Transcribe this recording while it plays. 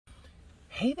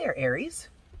Hey there, Aries.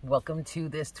 Welcome to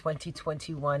this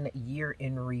 2021 year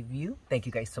in review. Thank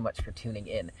you guys so much for tuning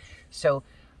in. So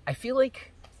I feel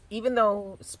like even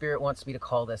though Spirit wants me to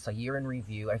call this a year in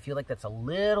review, I feel like that's a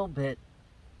little bit,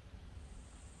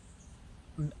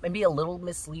 maybe a little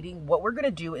misleading. What we're going to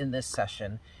do in this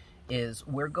session is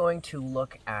we're going to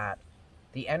look at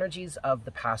the energies of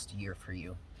the past year for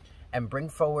you and bring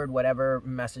forward whatever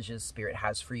messages Spirit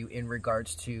has for you in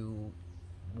regards to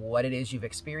what it is you've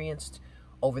experienced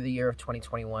over the year of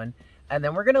 2021. And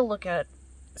then we're going to look at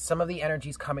some of the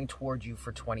energies coming towards you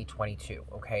for 2022.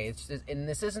 Okay. And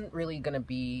this isn't really going to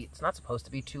be, it's not supposed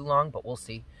to be too long, but we'll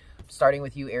see. Starting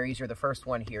with you, Aries, you're the first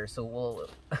one here. So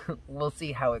we'll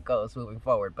see how it goes moving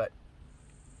forward. But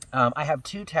I have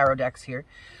two tarot decks here.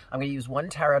 I'm going to use one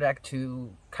tarot deck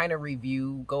to kind of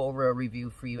go over a review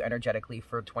for you energetically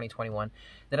for 2021.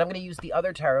 Then I'm going to use the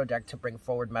other tarot deck to bring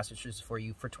forward messages for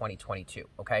you for 2022,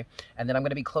 okay? And then I'm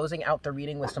going to be closing out the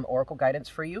reading with some oracle guidance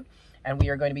for you. And we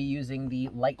are going to be using the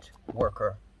Light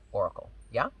Worker Oracle,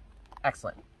 yeah?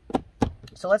 Excellent.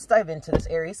 So let's dive into this,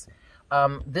 Aries.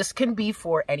 This can be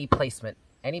for any placement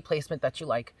that you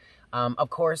like. Of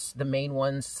course, the main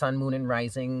ones, Sun, Moon, and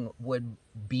Rising, would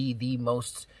be the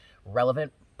most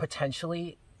relevant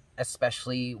potentially,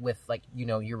 especially with, like, you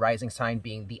know, your rising sign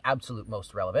being the absolute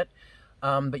most relevant.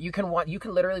 But you can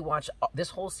literally watch this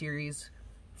whole series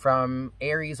from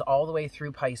Aries all the way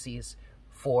through Pisces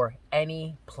for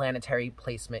any planetary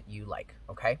placement you like,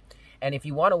 okay? And if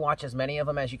you want to watch as many of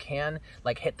them as you can,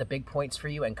 like hit the big points for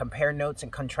you and compare notes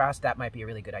and contrast, that might be a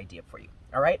really good idea for you,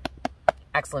 all right?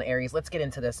 Excellent, Aries. Let's get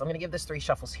into this. I'm going to give this 3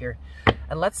 shuffles here.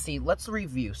 And let's see. Let's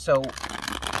review. So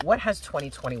what has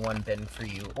 2021 been for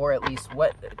you? Or at least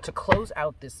to close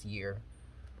out this year,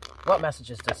 what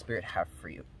messages does Spirit have for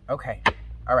you? Okay.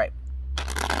 All right.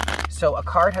 So a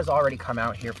card has already come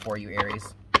out here for you,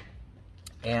 Aries.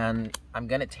 And I'm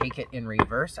going to take it in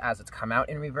reverse as it's come out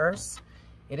in reverse.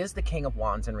 It is the King of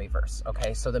Wands in reverse.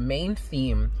 Okay. So the main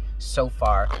theme so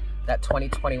far that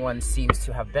 2021 seems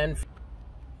to have been...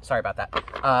 Sorry about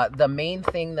that. The main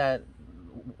thing that,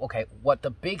 okay, one of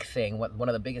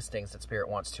the biggest things that Spirit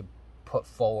wants to put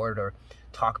forward or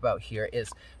talk about here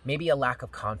is maybe a lack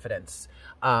of confidence.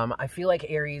 I feel like,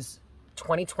 Aries,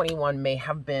 2021 may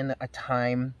have been a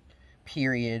time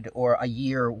period or a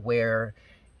year where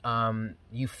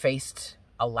you faced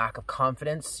a lack of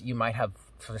confidence. You might have,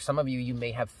 for some of you, you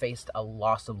may have faced a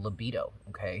loss of libido,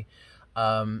 okay?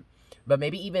 But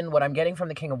maybe even what I'm getting from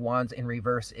the King of Wands in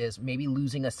reverse is maybe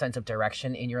losing a sense of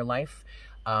direction in your life.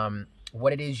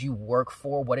 What it is you work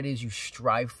for, what it is you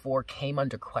strive for came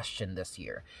under question this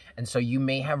year. And so you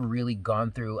may have really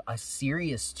gone through a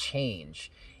serious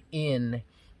change in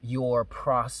your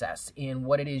process, in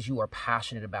what it is you are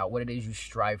passionate about, what it is you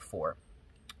strive for,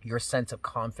 your sense of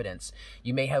confidence.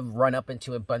 You may have run up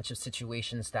into a bunch of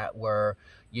situations that were,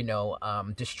 you know,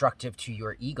 destructive to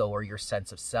your ego or your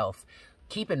sense of self.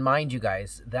 Keep in mind, you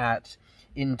guys, that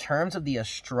in terms of the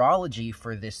astrology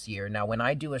for this year, now when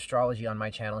I do astrology on my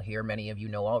channel here, many of you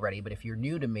know already, but if you're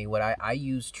new to me, I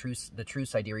use the true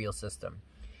sidereal system.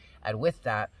 And with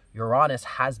that, Uranus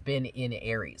has been in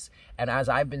Aries. And as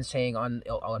I've been saying on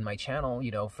my channel,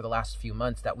 you know, for the last few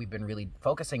months that we've been really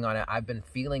focusing on it, I've been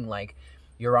feeling like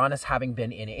Uranus having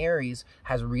been in Aries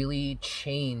has really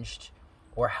changed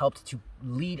or helped to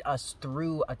lead us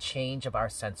through a change of our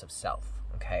sense of self.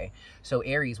 Okay, so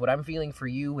Aries, what I'm feeling for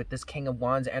you with this King of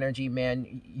Wands energy,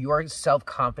 man, your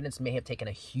self-confidence may have taken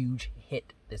a huge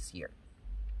hit this year.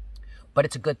 But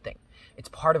it's a good thing. It's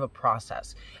part of a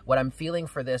process. What I'm feeling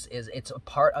for this is it's a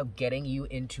part of getting you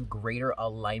into greater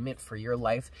alignment for your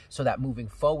life so that moving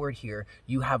forward here,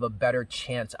 you have a better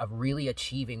chance of really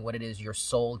achieving what it is your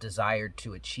soul desired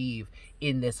to achieve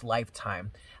in this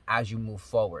lifetime as you move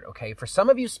forward, okay? For some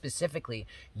of you specifically,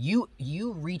 you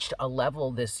reached a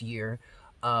level this year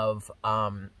of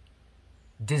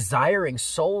desiring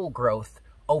soul growth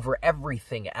over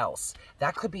everything else.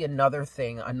 That could be another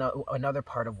thing, another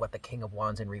part of what the King of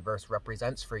Wands in reverse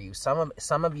represents for you.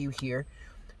 Some of you here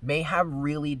may have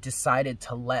really decided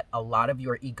to let a lot of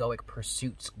your egoic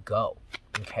pursuits go,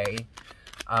 okay?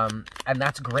 And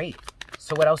that's great.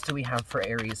 So what else do we have for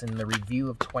Aries in the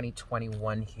review of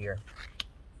 2021 here?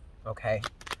 Okay.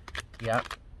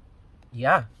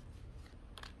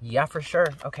 Yeah, for sure.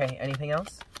 Okay, anything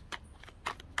else?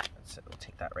 So we'll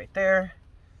take that right there.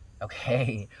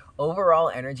 Okay,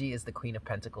 overall energy is the Queen of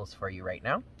Pentacles for you right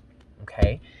now.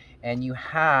 Okay, and you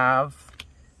have,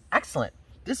 excellent.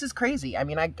 this is crazy. I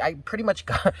mean, I pretty much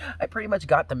got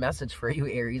the message for you,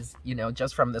 Aries, you know,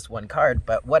 just from this one card.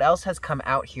 But what else has come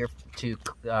out here to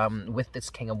with this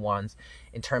King of Wands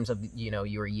in terms of, you know,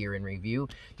 your year in review?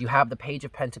 You have the Page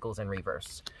of Pentacles in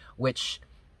reverse, which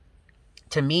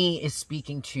to me is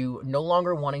speaking to no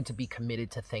longer wanting to be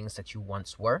committed to things that you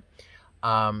once were.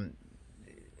 It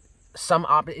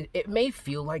may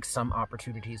feel like some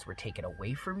opportunities were taken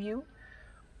away from you,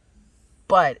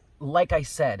 but like I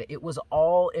said, it was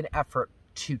all an effort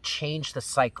to change the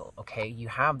cycle, okay? You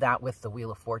have that with the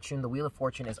Wheel of Fortune. The Wheel of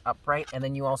Fortune is upright, and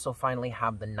then you also finally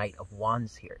have the Knight of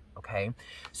Wands here, okay?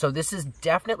 So this is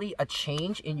definitely a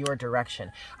change in your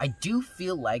direction. I do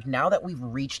feel like now that we've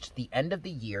reached the end of the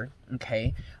year,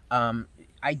 okay,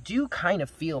 I do kind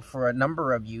of feel for a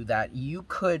number of you that you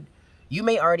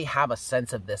may already have a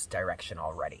sense of this direction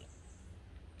already,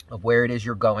 of where it is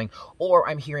you're going, or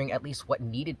I'm hearing at least what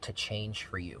needed to change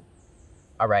for you.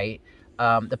 All right.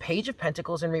 The Page of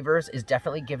Pentacles in reverse is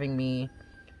definitely giving me,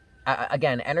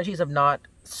 again, energies of not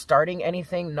starting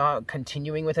anything, not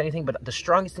continuing with anything. But the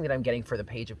strongest thing that I'm getting for the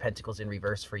Page of Pentacles in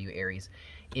reverse for you, Aries,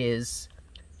 is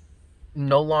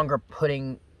no longer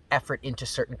putting effort into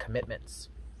certain commitments.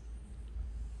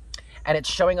 And it's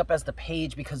showing up as the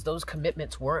Page because those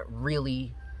commitments weren't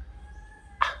really,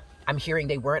 I'm hearing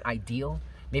they weren't ideal.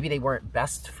 Maybe they weren't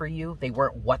best for you. They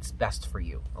weren't what's best for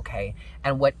you, okay?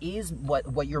 And what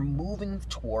you're moving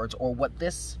towards, or what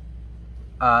this,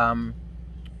 I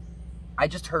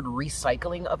just heard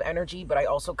recycling of energy, but I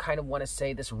also kind of want to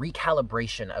say this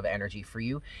recalibration of energy for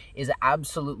you is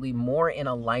absolutely more in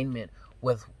alignment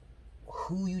with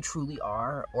who you truly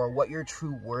are, or what your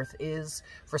true worth is.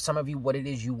 For some of you, what it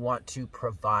is you want to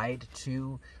provide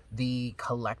to the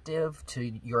collective,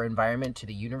 to your environment, to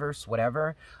the universe,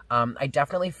 whatever. I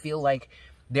definitely feel like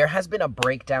there has been a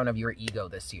breakdown of your ego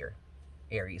this year,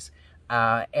 Aries.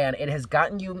 And it has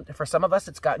gotten you, for some of us,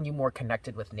 it's gotten you more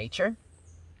connected with nature.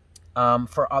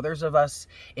 For others of us,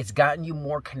 it's gotten you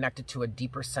more connected to a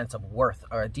deeper sense of worth,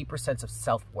 or a deeper sense of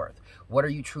self-worth. What are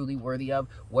you truly worthy of?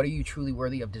 What are you truly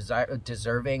worthy of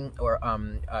deserving, or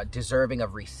deserving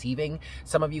of receiving?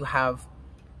 Some of you have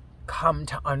come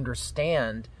to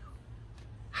understand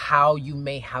how you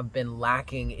may have been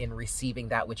lacking in receiving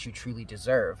that which you truly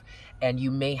deserve. And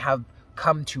you may have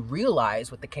come to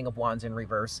realize with the King of Wands in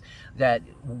reverse that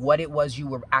what it was you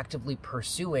were actively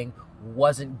pursuing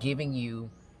wasn't giving you,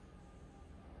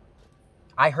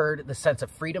 I heard, the sense of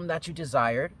freedom that you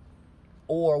desired,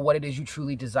 or what it is you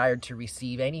truly desired to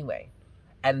receive anyway.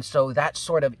 And so that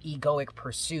sort of egoic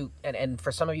pursuit, and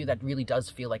for some of you that really does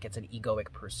feel like it's an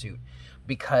egoic pursuit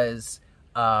because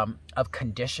of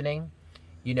conditioning,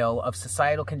 you know, of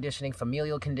societal conditioning,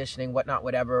 familial conditioning, whatnot,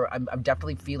 whatever. I'm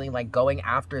definitely feeling like going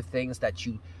after things that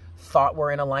you thought were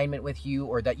in alignment with you,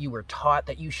 or that you were taught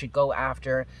that you should go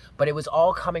after, but it was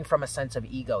all coming from a sense of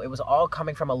ego. It was all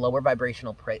coming from a lower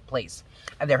vibrational place.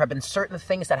 And there have been certain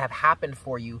things that have happened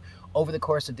for you over the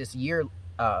course of this year,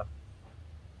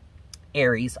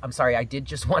 Aries. I'm sorry, I did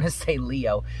just want to say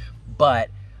Leo,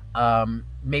 but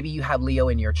maybe you have Leo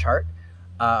in your chart,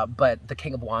 but the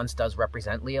King of Wands does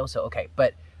represent Leo, so okay.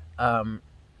 But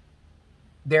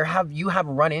you have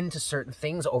run into certain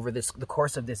things over the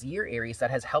course of this year, Aries,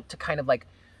 that has helped to kind of like,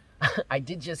 I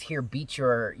did just hear, beat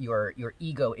your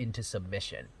ego into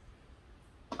submission.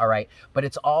 All right. But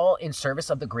it's all in service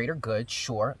of the greater good.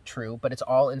 Sure. True. But it's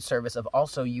all in service of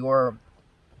also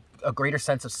a greater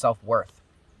sense of self-worth.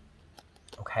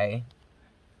 Okay.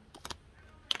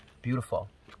 Beautiful.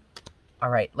 All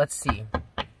right. Let's see.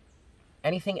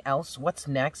 Anything else? What's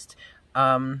next?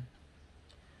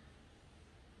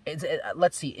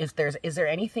 Let's see. Is there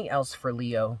anything else for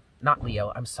Leo? Not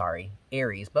Leo, I'm sorry,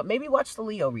 Aries. But maybe watch the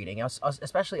Leo reading,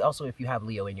 especially also if you have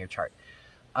Leo in your chart.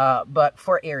 But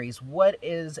for Aries, what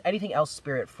is anything else,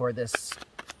 Spirit, for this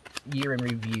year in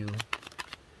review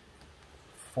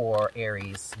for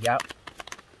Aries? Yep.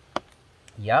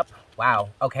 Wow.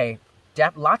 Okay.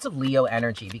 Lots of Leo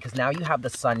energy, because now you have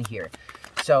the sun here.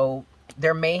 So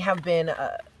there may have been...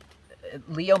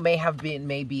 Leo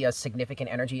may be a significant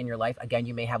energy in your life. Again,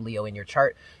 you may have Leo in your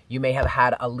chart. You may have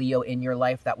had a Leo in your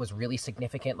life that was really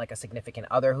significant, like a significant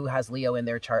other who has Leo in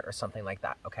their chart or something like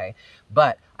that, okay?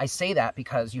 But I say that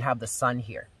because you have the sun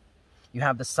here. You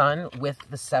have the sun with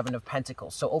the Seven of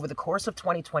Pentacles. So over the course of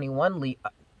 2021,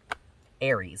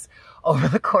 Aries, over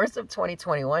the course of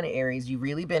 2021, Aries, you've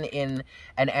really been in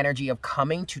an energy of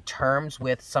coming to terms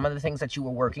with some of the things that you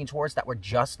were working towards that were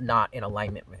just not in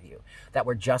alignment with you, that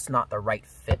were just not the right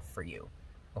fit for you,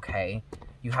 okay?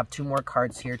 You have two more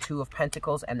cards here, Two of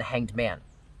Pentacles and the Hanged Man.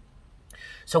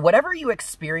 So whatever you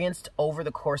experienced over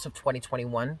the course of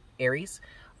 2021, Aries,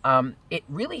 it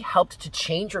really helped to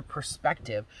change your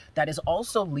perspective. That is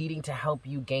also leading to help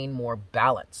you gain more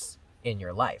balance in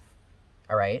your life.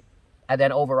 All right. And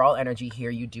then overall energy here,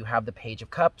 you do have the Page of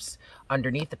Cups.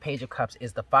 Underneath the Page of Cups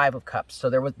is the Five of Cups. So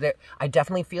I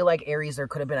definitely feel like, Aries, there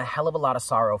could have been a hell of a lot of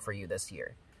sorrow for you this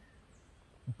year.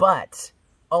 But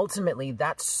ultimately,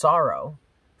 that sorrow,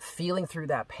 feeling through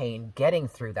that pain, getting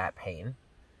through that pain,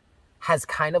 has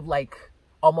kind of like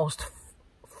almost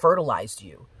fertilized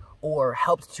you, or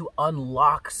helped to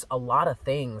unlock a lot of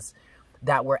things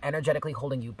that were energetically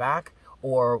holding you back,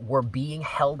 or were being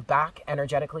held back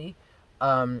energetically.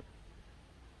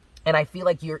 And I feel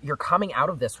like you're coming out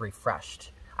of this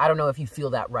refreshed. I don't know if you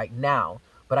feel that right now,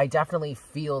 but I definitely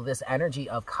feel this energy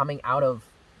of coming out of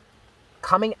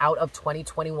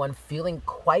 2021 feeling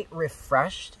quite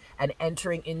refreshed and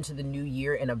entering into the new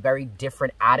year in a very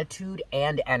different attitude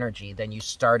and energy than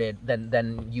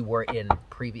you were in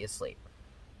previously.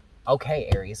 Okay,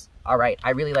 Aries. All right,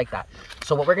 I really like that.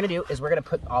 So what we're going to do is we're going to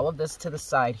put all of this to the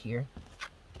side here.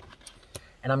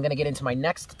 And I'm going to get into my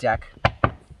next deck.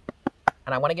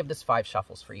 And I want to give this 5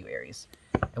 shuffles for you, Aries.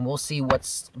 And we'll see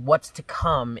what's to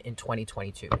come in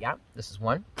 2022. Yeah, this is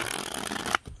 1.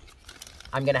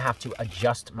 I'm going to have to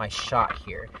adjust my shot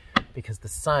here because the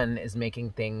sun is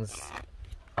making things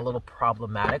a little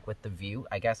problematic with the view,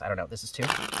 I guess. I don't know. This is 2.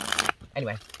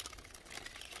 Anyway.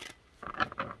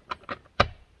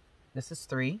 This is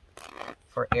 3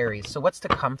 for Aries. So what's to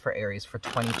come for Aries for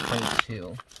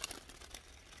 2022?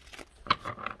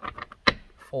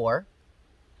 4.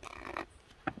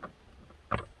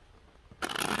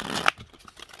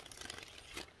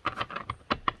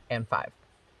 And 5.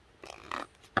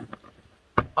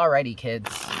 Alrighty,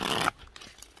 kids.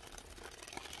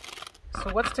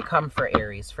 So what's to come for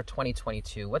Aries for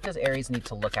 2022? What does Aries need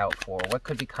to look out for? What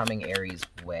could be coming Aries'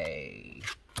 way?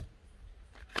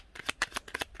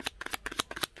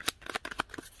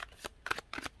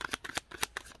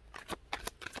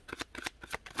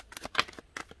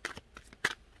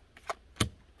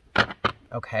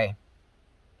 Okay.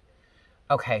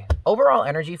 Okay. Overall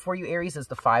energy for you, Aries, is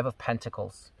the 5 of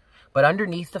Pentacles. But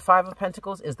underneath the 5 of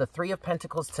Pentacles is the 3 of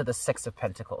Pentacles to the 6 of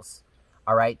Pentacles.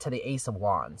 All right, to the Ace of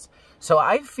Wands. So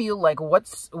I feel like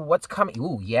what's coming?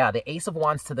 Ooh, yeah, the Ace of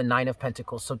Wands to the 9 of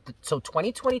Pentacles. So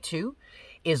 2022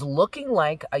 is looking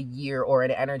like a year, or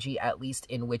an energy at least,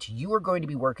 in which you are going to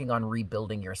be working on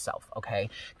rebuilding yourself. Okay,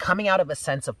 coming out of a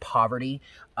sense of poverty.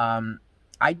 I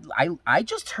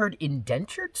just heard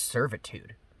indentured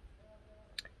servitude.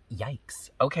 Yikes.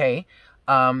 Okay.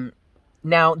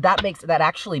 Now that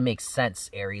actually makes sense,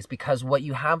 Aries, because what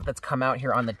you have that's come out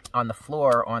here on the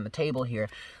floor, or on the table here,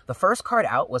 the first card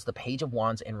out was the Page of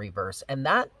Wands in reverse, and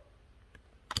that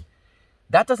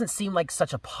doesn't seem like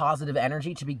such a positive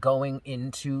energy to be going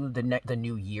into the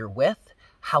new year with.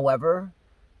 However,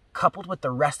 coupled with the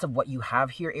rest of what you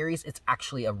have here, Aries, it's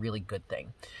actually a really good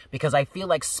thing, because I feel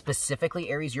like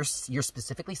specifically, Aries, you're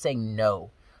specifically saying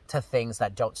no to things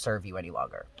that don't serve you any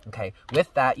longer. Okay,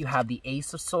 with that you have the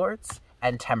Ace of Swords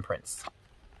and Temperance.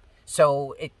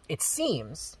 So it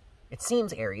seems,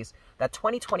 Aries, that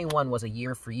 2021 was a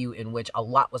year for you in which a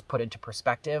lot was put into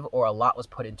perspective, or a lot was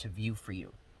put into view for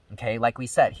you. Okay, like we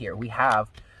said here, we have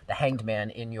the Hanged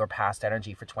Man in your past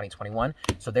energy for 2021.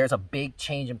 So there's a big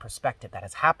change in perspective that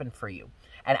has happened for you.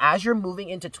 And as you're moving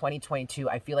into 2022,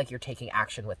 I feel like you're taking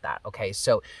action with that. Okay,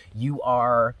 so you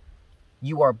are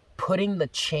putting the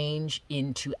change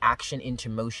into action, into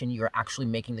motion. You are actually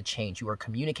making the change. You are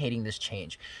communicating this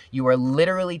change. You are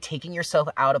literally taking yourself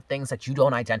out of things that you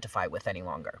don't identify with any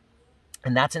longer.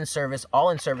 And that's all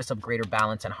in service of greater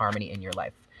balance and harmony in your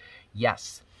life.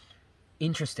 Yes.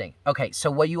 Interesting. Okay,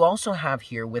 so what you also have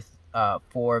here with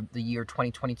for the year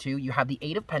 2022, you have the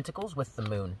 8 of Pentacles with the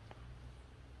Moon.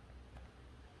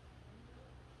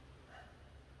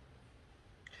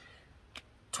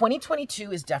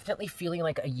 '22 is definitely feeling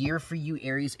like a year for you,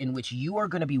 Aries, in which you are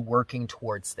going to be working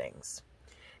towards things.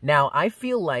 Now, I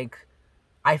feel like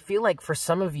for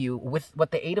some of you, with what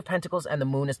the 8 of Pentacles and the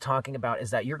Moon is talking about, is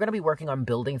that you're going to be working on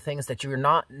building things that you're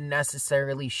not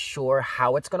necessarily sure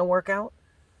how it's going to work out.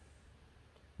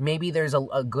 Maybe there's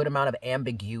a good amount of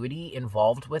ambiguity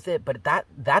involved with it, but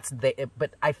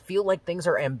but I feel like things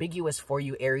are ambiguous for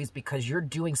you, Aries, because you're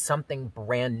doing something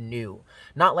brand new.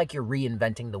 Not like you're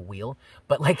reinventing the wheel,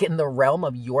 but like in the realm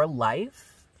of your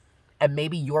life, and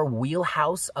maybe your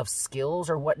wheelhouse of skills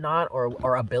or whatnot,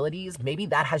 or abilities, maybe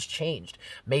that has changed.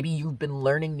 Maybe you've been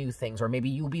learning new things, or maybe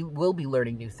you will be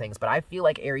learning new things. But I feel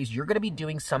like, Aries, you're going to be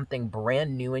doing something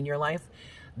brand new in your life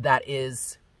that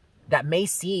may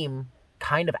seem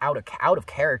kind of out of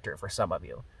character for some of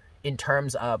you, in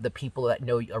terms of the people that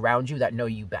know around you, that know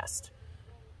you best.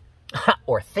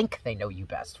 or think they know you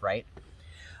best, right?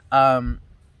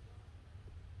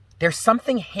 There's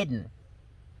something hidden.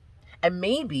 And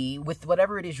maybe with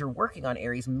whatever it is you're working on,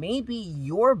 Aries, maybe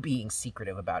you're being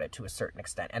secretive about it to a certain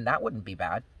extent, and that wouldn't be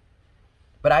bad.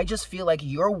 But I just feel like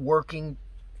you're working.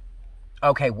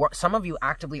 Okay, some of you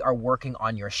actively are working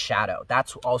on your shadow.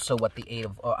 That's also what the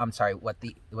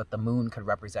what the moon could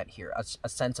represent here, a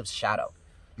sense of shadow,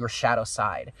 your shadow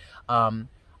side.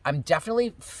 I'm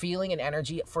definitely feeling an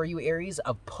energy for you, Aries,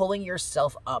 of pulling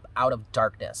yourself up out of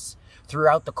darkness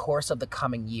throughout the course of the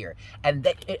coming year. And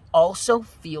that it also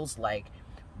feels like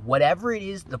whatever it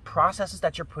is, the processes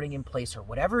that you're putting in place or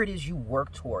whatever it is you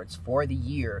work towards for the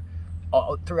year,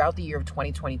 throughout the year of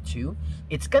 2022,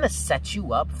 it's going to set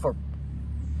you up for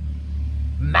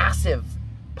massive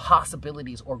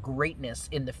possibilities or greatness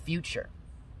in the future.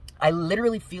 I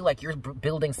literally feel like you're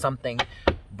building something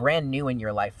brand new in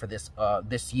your life for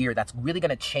this year that's really going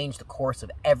to change the course of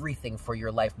everything for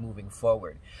your life moving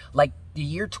forward. Like the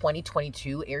year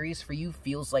 2022, Aries, for you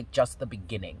feels like just the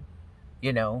beginning,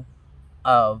 you know,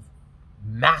 of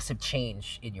massive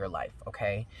change in your life,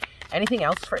 okay? Anything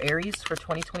else for Aries for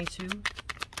 2022?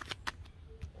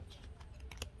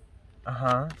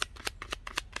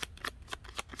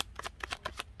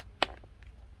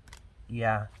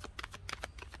 Yeah.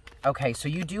 Okay, so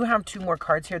you do have 2 more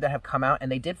cards here that have come out,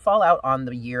 and they did fall out on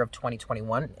the year of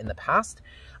 2021 in the past.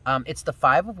 It's the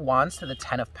 5 of Wands to the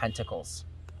 10 of Pentacles.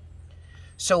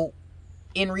 So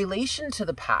in relation to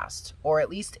the past, or at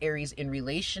least Aries, in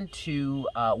relation to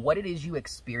what it is you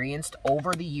experienced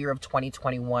over the year of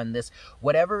 2021, this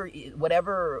whatever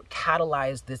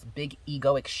catalyzed this big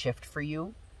egoic shift for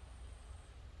you,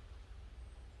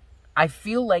 I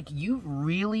feel like you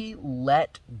really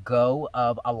let go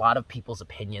of a lot of people's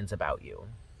opinions about you.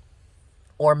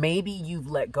 Or maybe you've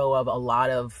let go of a lot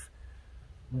of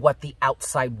what the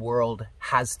outside world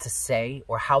has to say,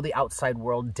 or how the outside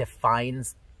world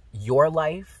defines your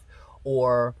life,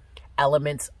 or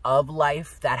elements of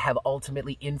life that have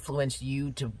ultimately influenced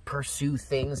you to pursue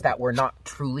things that were not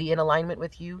truly in alignment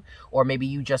with you. Or maybe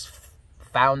you just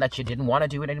found that you didn't want to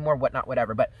do it anymore, whatnot,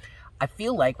 whatever. But I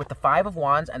feel like with the 5 of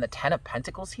Wands and the 10 of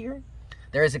Pentacles here,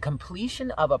 there is a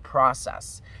completion of a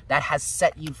process that has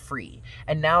set you free.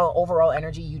 And now overall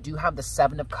energy, you do have the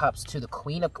 7 of Cups to the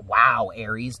Queen of... Wow,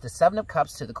 Aries. The 7 of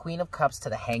Cups to the Queen of Cups to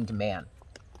the Hanged Man.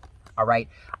 All right?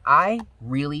 I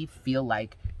really feel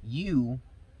like you,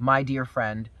 my dear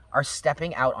friend, are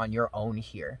stepping out on your own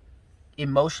here.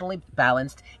 Emotionally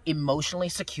balanced, emotionally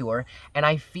secure, and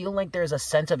I feel like there's a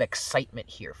sense of excitement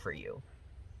here for you.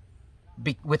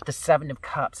 With the 7 of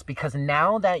Cups, because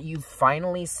now that you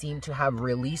finally seem to have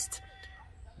released,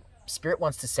 Spirit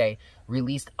wants to say,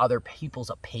 released other people's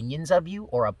opinions of you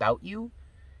or about you,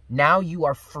 now you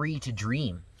are free to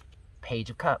dream.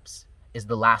 Page of Cups is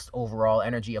the last overall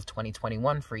energy of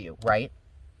 2021 for you, right?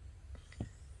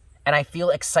 And I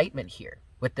feel excitement here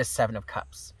with this 7 of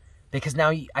Cups. Because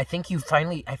now I think you've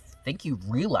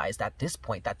realized at this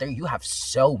point that you have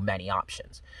so many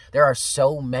options. There are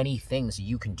so many things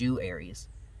you can do, Aries.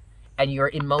 And you're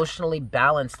emotionally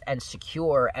balanced and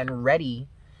secure and ready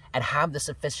and have the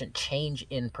sufficient change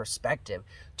in perspective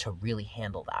to really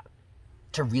handle that.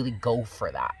 To really go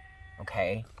for that,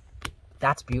 okay?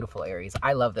 That's beautiful, Aries.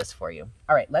 I love this for you.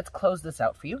 All right, let's close this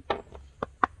out for you.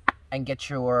 And get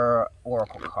your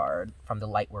Oracle card from the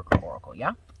Lightworker Oracle,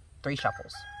 yeah? 3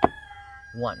 shuffles.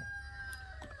 1.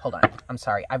 Hold on. I'm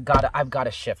sorry. I've got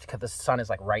to shift because the sun is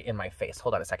like right in my face.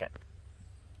 Hold on a second.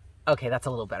 Okay, that's a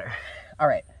little better. All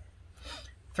right.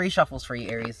 3 shuffles for you,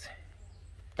 Aries.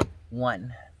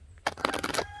 1.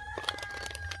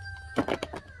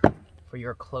 For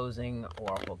your closing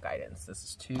oracle guidance. This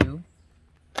is 2.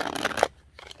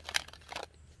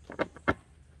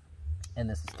 And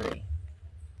this is 3.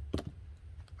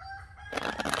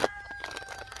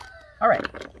 All right.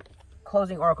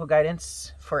 Closing oracle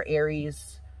guidance for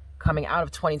Aries coming out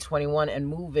of 2021 and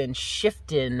moving,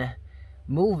 shifting,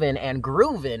 moving and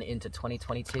grooving into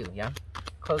 2022, yeah?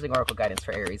 Closing oracle guidance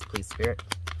for Aries, please, Spirit.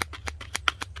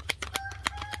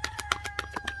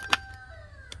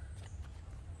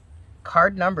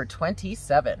 Card number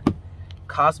 27,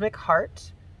 Cosmic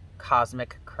Heart,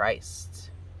 Cosmic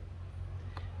Christ.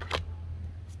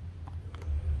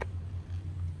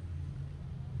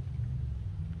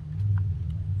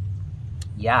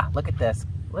 Yeah, look at this.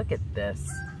 Look at this.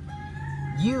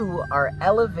 You are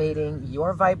elevating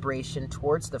your vibration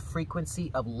towards the frequency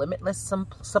of limitless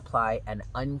supply and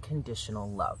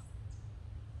unconditional love.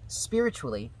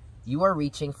 Spiritually, you are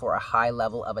reaching for a high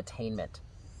level of attainment.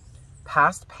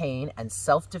 Past pain and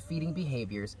self-defeating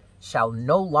behaviors shall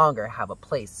no longer have a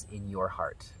place in your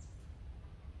heart.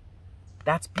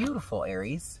 That's beautiful,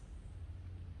 Aries.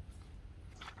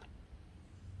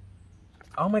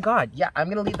 Oh my God. Yeah, I'm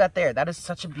going to leave that there. That is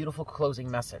such a beautiful closing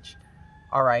message.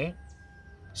 All right.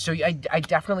 So I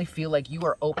definitely feel like you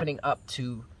are opening up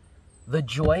to the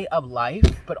joy of life,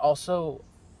 but also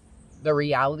the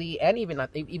reality and even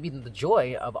the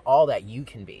joy of all that you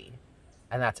can be.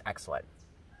 And that's excellent.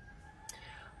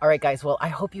 All right, guys. Well, I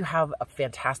hope you have a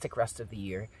fantastic rest of the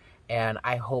year. And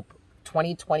I hope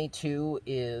 2022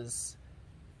 is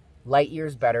light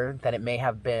years better than it may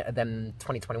have been, than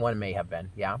 2021 may have been.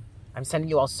 Yeah. I'm sending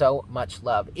you all so much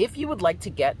love. If you would like to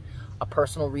get a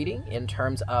personal reading in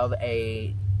terms of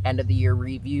a end of the year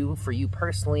review for you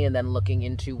personally, and then looking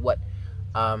into what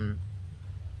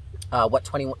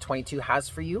 2022 has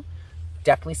for you,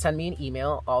 definitely send me an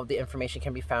email. All of the information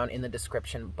can be found in the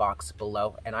description box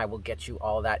below, and I will get you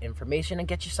all that information and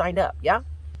get you signed up. Yeah?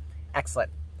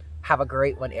 Excellent. Have a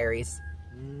great one, Aries.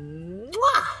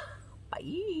 Mwah!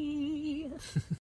 Bye.